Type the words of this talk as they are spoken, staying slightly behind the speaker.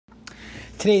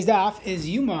Today's daf is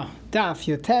Yuma Daf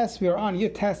Yotes. We are on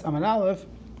Yotes Amar Aleph,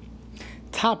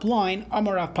 top line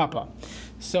Amar Rav Papa.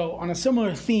 So, on a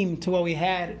similar theme to what we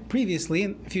had previously,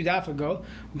 a few daf ago,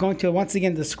 we're going to once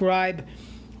again describe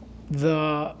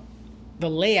the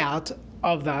layout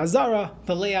of the Azara,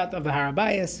 the layout of the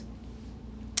Harabayas.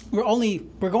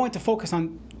 We're going to focus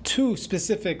on two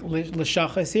specific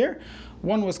lishachas here.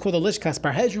 One was called the Lishkas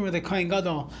Bar Hezron, where the Kohen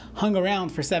Gadol hung around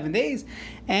for 7 days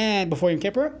and before Yom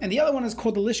Kippur. And the other one is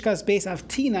called the Lishkas Beis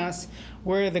Avtinas,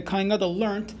 where the Kohen Gadol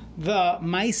learned the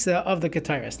Maisa of the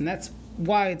Keteris. And that's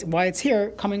why it's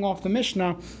here, coming off the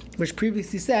Mishnah, which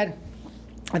previously said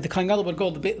that the Kohen Gadol would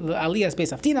go the Aliyas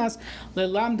Beis Avtinas,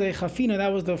 Le'lamdei Chafina.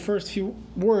 That was the first few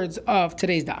words of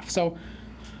today's daf. So,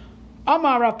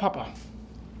 Amar Rav Papa.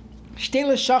 There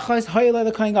were two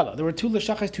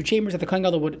lishachas, two chambers that the Kohen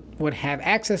Gadol would have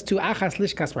access to. Achas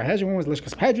lishkas bar hezron, one was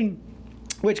lishkas bar hezron,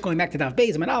 which, going back to Daf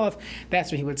Beis and Aleph,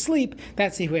 that's where he would sleep,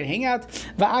 that's where he would hang out.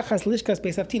 Va'achas lishkas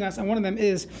beis avtinas, and one of them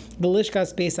is the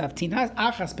lishkas beis avtinas.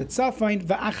 Achas betzafain,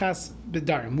 va'achas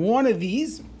bedarim. One of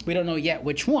these, we don't know yet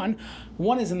which one.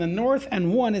 One is in the north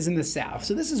and one is in the south.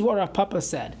 So this is what Rav Papa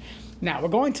said. Now, we're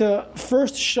going to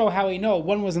first show how we know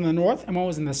one was in the north and one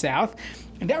was in the south.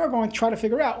 And then we're going to try to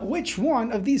figure out which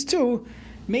one of these two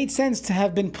made sense to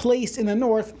have been placed in the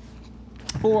north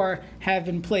or have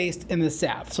been placed in the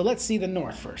south. So let's see the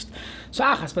north first. So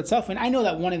Achas Batzafin, I know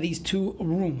that one of these two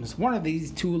rooms, one of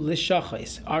these two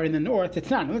lishachas are in the north. It's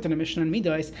not. We looked at the Mishnah and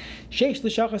Midas. Sheish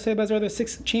lishachas sebazar. There's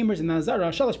 6 chambers in the Azara.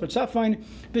 Shalosh Batzafin,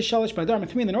 Vishalosh Badarim.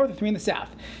 3 in the north and 3 in the south.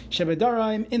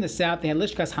 Shebadarim in the south. They had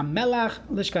Lishkas Hamelach,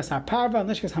 Lishkas Haparva, and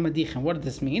Lishkas Hamadichin. What did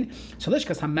this mean? So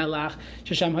Lishkas Hamelach,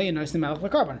 Shesham Hayanos and Melach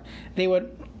LaKarban. They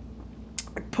would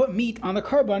put meat on the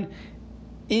carbon.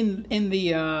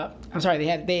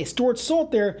 They stored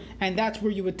salt there, and that's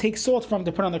where you would take salt from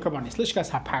to put on the karbanis.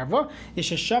 Lishkas haparva is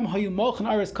shesham hayu molchen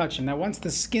aris kachim. Now, once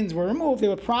the skins were removed, they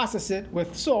would process it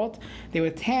with salt. They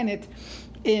would tan it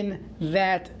in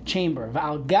that chamber.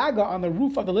 Va'al gaga, on the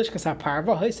roof of the lishkas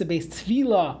haparva, haisa beis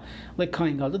tvila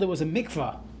lekohen gadol. There was a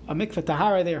mikvah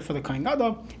tahara there for the kohen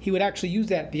gadol. He would actually use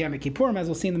that b'yom kippurim, as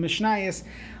we'll see in the Mishnayos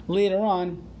later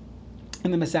on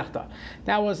in the Masechta.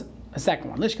 That was a second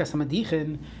one. Lishkas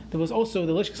Hamadichin. There was also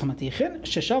the Lishkas Hamadichin.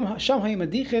 Shesham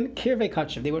Hamadichin Kirvei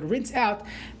Kachim. They would rinse out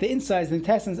the insides, the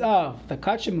intestines of the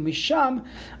Kachim. And Misham,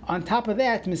 on top of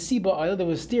that, Mesiba oil. There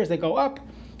was stairs that go up.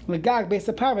 Legag Beis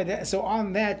Haparva. So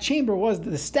on that chamber was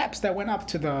the steps that went up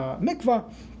to the mikvah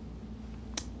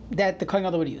that the Kohen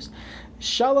Gadol would use.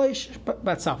 Shalosh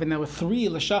Batzaf, and there were 3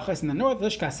 lishachas in the north: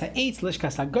 Lishkas ha'etz,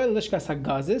 Lishkas ha'goy, Lishkas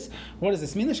ha'gazis. What does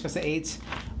this mean? Lishkas ha'etz.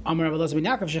 Amar Rabbi Elazar ben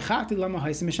Yaakov shechachti lama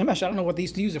haisa mishamesh. I don't know what they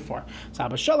used to use it for. So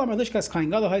Abba Shalom or Lishkas Kohen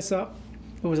Gadol haisa.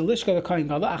 It was a Lishka of Kohen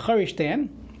Gadol Acharishtan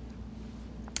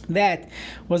that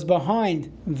was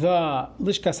behind the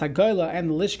Lishkas ha'goyla and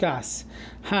the Lishkas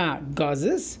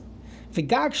ha'gazis.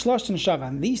 V'gag shloshtan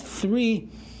shavan. These 3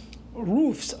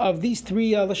 roofs of these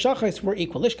 3 lashachas were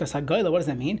equal. Lishkas ha'goyla, what does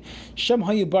that mean? Shem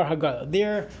hayu bar ha'goyla.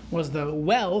 There was the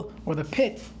well or the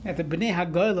pit that the bnei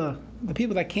ha'goyla, the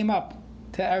people that came up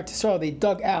to Eretz Yisrael, they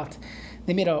dug out.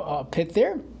 They made a pit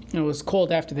there. And it was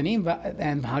called after the name.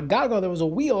 And ha'gaga, there was a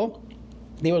wheel.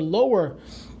 They would lower.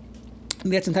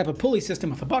 They had some type of pulley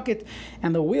system with a bucket,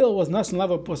 and the wheel was nasan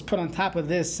level, was put on top of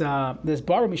this bar.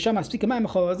 Mishama spikamayim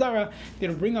mechol azara. They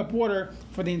would bring up water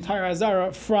for the entire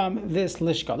azara from this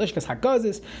lishka. Lishkas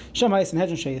hagazis. Shema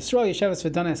Sanhedrin Shei Yisrael Yeshavas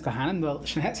v'danas kahanim. The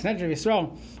Sanhedrin of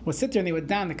Yisrael would sit there and they would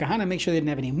down the kahana, make sure they didn't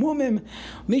have any mumim.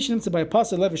 Mishanim to by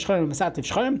apostle lev shcharim masativ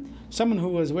shcharim. Someone who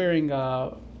was wearing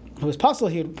who was apostle,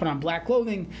 he would put on black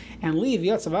clothing and leave.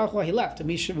 Yatzav alchla, he left.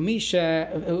 Misha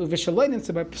v'shaloinim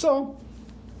to by psal.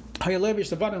 He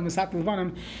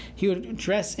would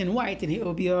dress in white, and it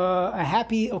would be a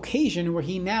happy occasion where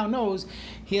he now knows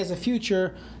he has a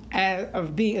future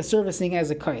of being servicing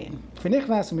as a kohen. And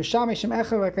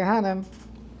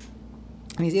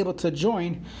he's able to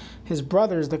join his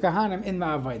brothers, the kahanim, in the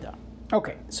avodah.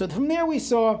 Okay, so from there we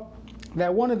saw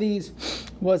that one of these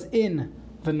was in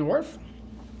the north,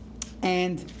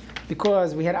 and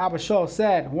because we had Abba Shaul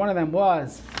said one of them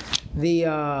was the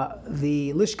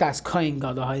Lishkas Kohen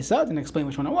Gadol Haisa. Didn't explain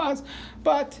which one it was,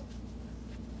 but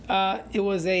it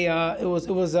was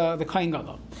the Kohen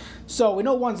Gadol. So we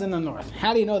know one's in the north.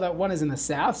 How do you know that one is in the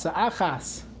south? So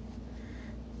Achas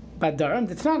Badarim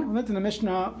Ditran. We went to the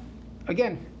Mishnah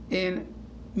again in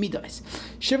Midas.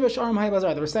 Shiva Sharim Hay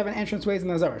Bazar. There were 7 entrance ways in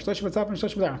the Azar. Shlosh Batzaf and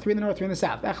Shlosh Badarim. 3 in the north, 3 in the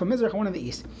south. Echel Mizrach, 1 in the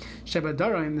east.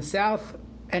 Shebadarim in the south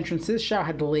entrances. Shar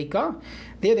Hadaleka.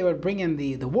 There they would bring in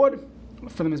the wood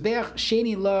for the Mizbeach.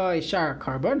 Sheni Lai Shar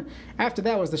Carbon. After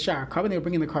that was the Shar Carbon. They would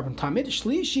bring in the carbon Tamid.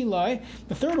 Shlishi Lai.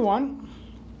 The third one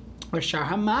or Shar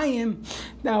HaMayim,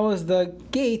 that was the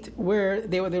gate where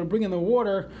they were bringing the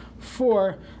water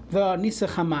for the Nisach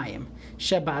HaMayim.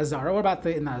 Sheba Azara. What about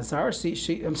in the Azar?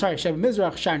 I'm sorry, Sheba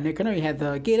Mizrach, Shar Nicanor. You had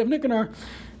the gate of Nicanor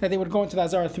that they would go into the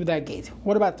Azar through that gate.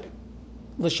 What about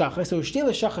L'Shachas? So Shtei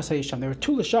L'Shachas HaYisham. There were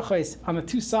two L'Shachas on the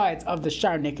two sides of the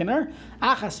Shar Nicanor.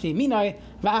 Achas V'Minai,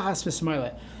 V'Achas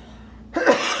V'Smoile.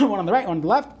 One on the right, one on the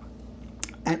left.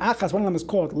 And Achas, one of them is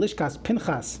called Lishkas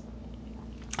Pinchas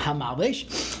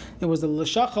HaMalbish. It was the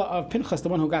L'Shacha of Pinchas, the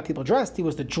one who got people dressed. He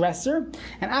was the dresser.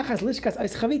 And Achas Lishkas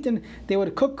Eis Chavitin, they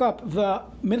would cook up the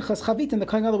Minchas Chavitin the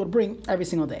Kohen Gadol would bring every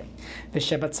single day. The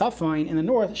Shebat Tzafon in the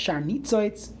north, Shar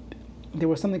Nitzoitz, there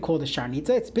was something called the Shar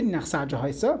Nitzoitz, Bin Nachsadra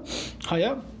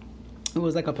Haya. It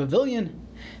was like a pavilion.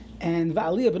 And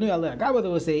Va'aliyah B'nui Aleh Agaba,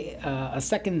 there was a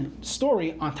second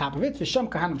story on top of it. V'sham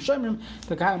Kahanim Shomrim,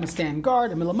 the Kahanim would stand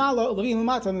guard. And Milamalo, Levim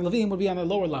Lamata, and the Levim would be on the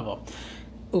lower level.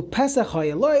 Upesach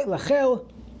Hayaloi Lachel,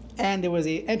 and there was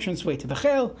an entranceway to the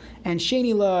Chel, and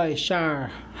Sheni Loi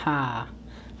Shar Ha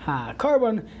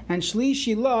Carbon, and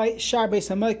Shlishi Loi Shar Beis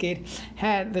HaMoked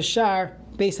had the Shar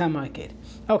Beis HaMoked.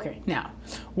 Okay, now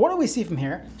what do we see from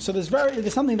here? So there's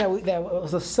something that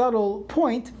was a subtle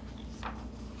point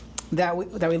that we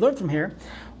learned from here,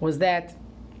 was that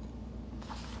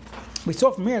we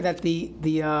saw from here that the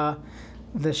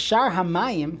Shar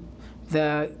HaMayim,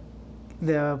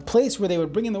 the place where they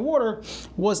would bring in the water,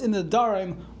 was in the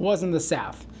Darim, was in the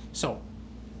south. So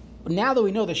now that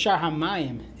we know the Shar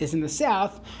HaMayim is in the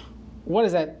south, what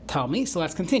does that tell me? So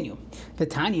let's continue. The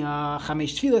Tanya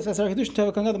Chamesh Tfilas.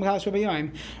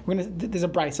 There's a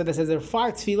brayso that says there are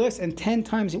 5 tfilas and 10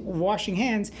 times washing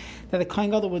hands that the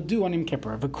Kohen Gadol would do on Yom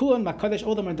Kippur. V'kulan makadesh,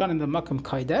 all of them are done in the Makam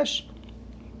Kodesh.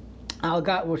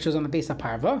 Algat, which was on the base of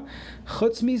Parva.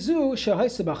 Chutz mizu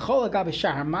shehaisa b'chol agab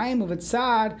Shar HaMayim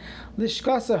uvetzad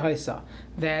lishkasa haisa.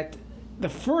 That the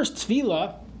first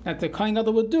tefillah that the Kohen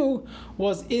Gadol would do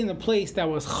was in a place that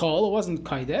was chol. It wasn't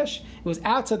Kodesh. It was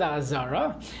outside the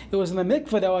Azara. It was in the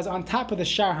mikveh that was on top of the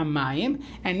Shar HaMayim.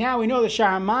 And now we know the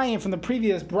Shar HaMayim from the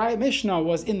previous Bright Mishnah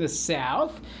was in the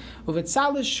south.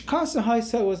 Uvetzad lishkasa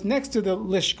haisa was next to the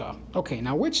lishka. Okay,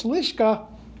 now which lishka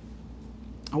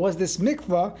was this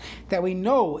mikvah that we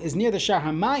know is near the Shar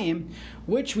HaMayim,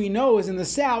 which we know is in the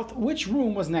south? Which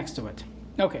room was next to it?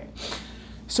 Okay,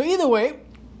 so either way,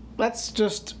 let's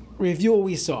just review what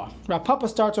we saw. Rav Papa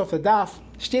starts off the daf.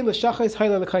 Shtei l'shachos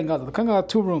hayla l'Kohen Gadol. The Kohen Gadol had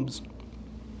 2 rooms.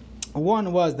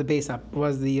 One was the Lishkas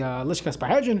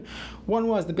Parhedrin. One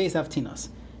was the Beis Avtinos.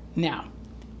 Now,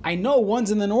 I know one's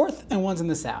in the north and one's in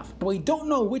the south, but we don't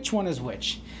know which one is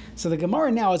which. So the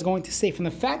Gemara now is going to say, from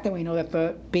the fact that we know that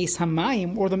the Beis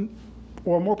HaMayim,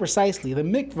 or more precisely, the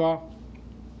mikvah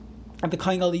that the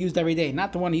Kohen Gadol used every day,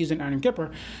 not the one he used in Yom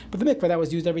Kippur, but the mikvah that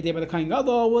was used every day by the Kohen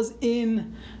Gadol was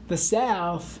in the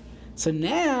south. So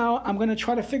now I'm going to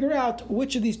try to figure out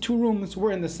which of these 2 rooms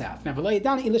were in the south. Now, maybe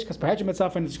Lishkas Parhedrin is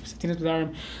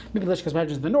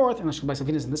in the north, and Lishkas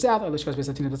Beis is in the south, or Lishkas Beis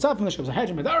and Lishkas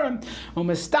Parhedrin B'darim, or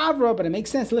Mestavra, but it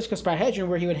makes sense, Lishkas Parhedrin,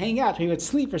 where he would hang out, where he would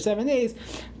sleep for 7 days,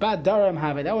 B'darim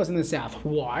Have, that was in the south.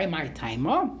 Why? My time?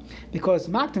 Because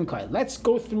Maktim Kai, let's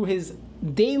go through his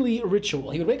daily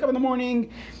ritual. He would wake up in the morning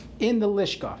in the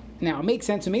Lishka. Now, it makes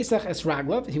sense, Mesach Es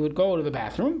Raglav, he would go to the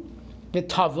bathroom.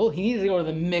 V'tavil, he needed to go to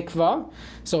the mikvah,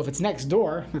 so if it's next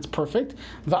door, that's perfect.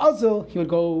 V'azil, he would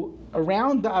go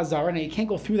around the Azara. Now, you can't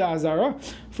go through the Azara.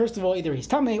 First of all, either he's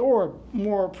tamei, or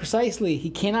more precisely, he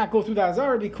cannot go through the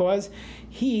Azara because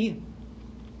you're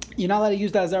not allowed to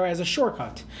use the Azara as a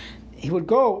shortcut. He would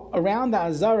go around the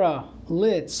Azara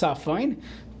Lid Safain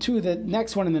to the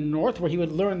next one in the north, where he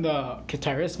would learn the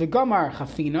Ketaris, V'gamar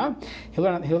Chafina. He'll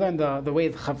learn the way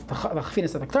the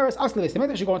Chafinas of the Ketaris. Asli Beis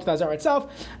HaMikdash, he'd go into the Azara itself.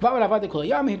 V'avad Avad Kol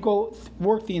Yam, he'd go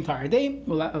work the entire day.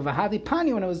 V'hadi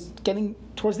Pani, when it was getting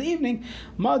towards the evening,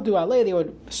 Madu Alei, they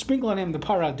would sprinkle on him the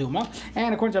Paraduma.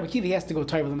 And according to Rabbi Kiva, he has to go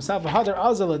Taiva himself. V'hadar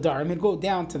Azal Adarim, he'd go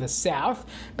down to the south,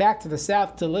 back to the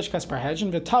south to Lishkas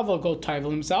Parhedrin. V'tavel, go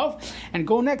Taiva himself, and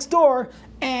go next door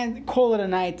and call it a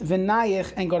night,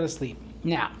 V'nayich, and go to sleep.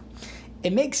 Now,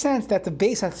 it makes sense that the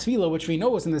Beis HaTefillah, which we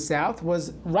know was in the south,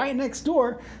 was right next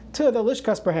door to the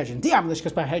Lishkas Parhedrin. Diam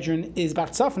Lishkas Parhedrin is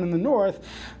Batzafin in the north.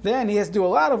 Then he has to do a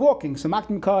lot of walking. So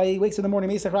Maktim Kai, he wakes in the morning,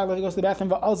 Mesach Raglav, he goes to the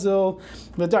bathroom, V'azil,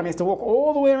 the Darm. He has to walk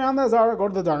all the way around the Azara, go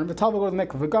to the Darm. The Talva, go to the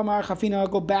Mikvah. V'gamar Chafina,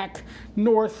 go back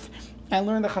north and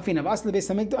learn the Chafina. V'asli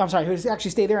Beis HaMikdash, I'm sorry, he would actually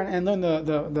stay there and learn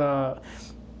the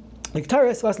and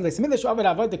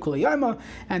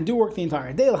do work the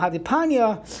entire day.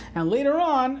 And later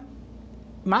on,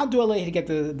 Madua to get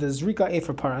the Zrika A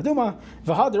for Paraduma,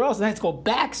 Vahadar also, then it's go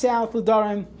back south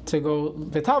Ladarim to go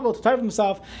Vitavel to tarve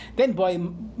himself. Then by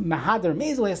Mahadar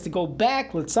Mazel has to go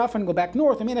back Litzaf and go back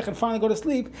north. Aminach and finally go to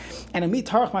sleep. And a meet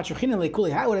Tarach Machruchina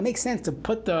Lekuli. How would it make sense to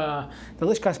put the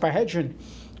Lishkas Parhedron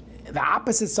the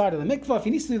opposite side of the mikvah? If he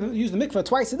needs to use the mikvah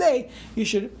twice a day, you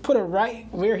should put it right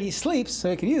where he sleeps so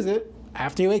he can use it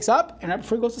after he wakes up and right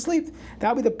before he goes to sleep.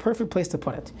 That would be the perfect place to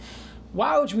put it.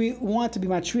 Why would we want to be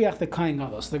matriach the kain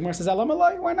gadol? So the Gemara says,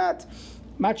 "Alamalai, why not?"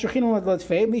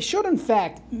 We should, in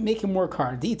fact, make him work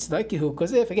hard.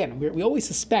 Because if, again, we always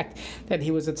suspect that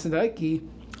he was a tzedaki.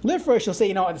 Lifresh, he'll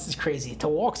say, this is crazy to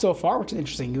walk so far, which is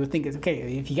interesting. You would think it's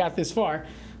okay if he got this far,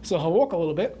 so he'll walk a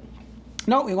little bit.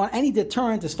 No, we want any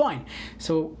deterrent is fine.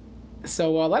 So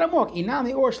let him walk.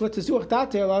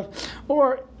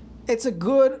 Or it's a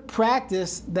good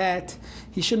practice that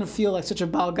he shouldn't feel like such a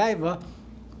bal gaiva,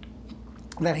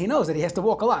 that he knows that he has to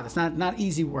walk a lot. It's not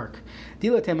easy work.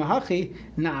 If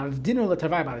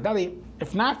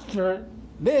not for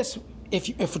this,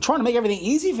 if we're trying to make everything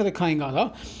easy for the Kohen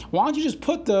Gadol, why don't you just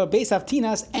put the Beis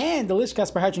Haftinas and the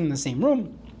Lishkas Parhedron in the same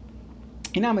room?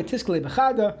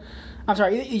 I'm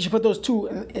sorry, you should put those two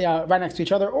right next to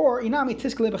each other, or Inami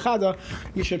Tiskele Bechada,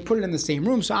 you should put it in the same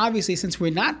room. So obviously, since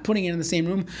we're not putting it in the same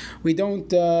room, we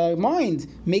don't mind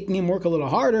making him work a little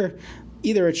harder.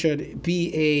 Either it should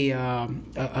be a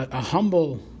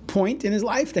humble point in his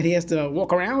life that he has to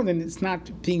walk around and it's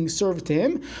not being served to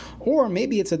him, or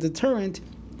maybe it's a deterrent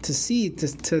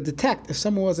to detect if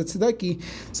someone was a tzedaki,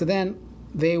 so then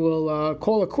they will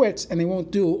call it quits and they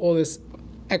won't do all this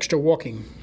extra walking.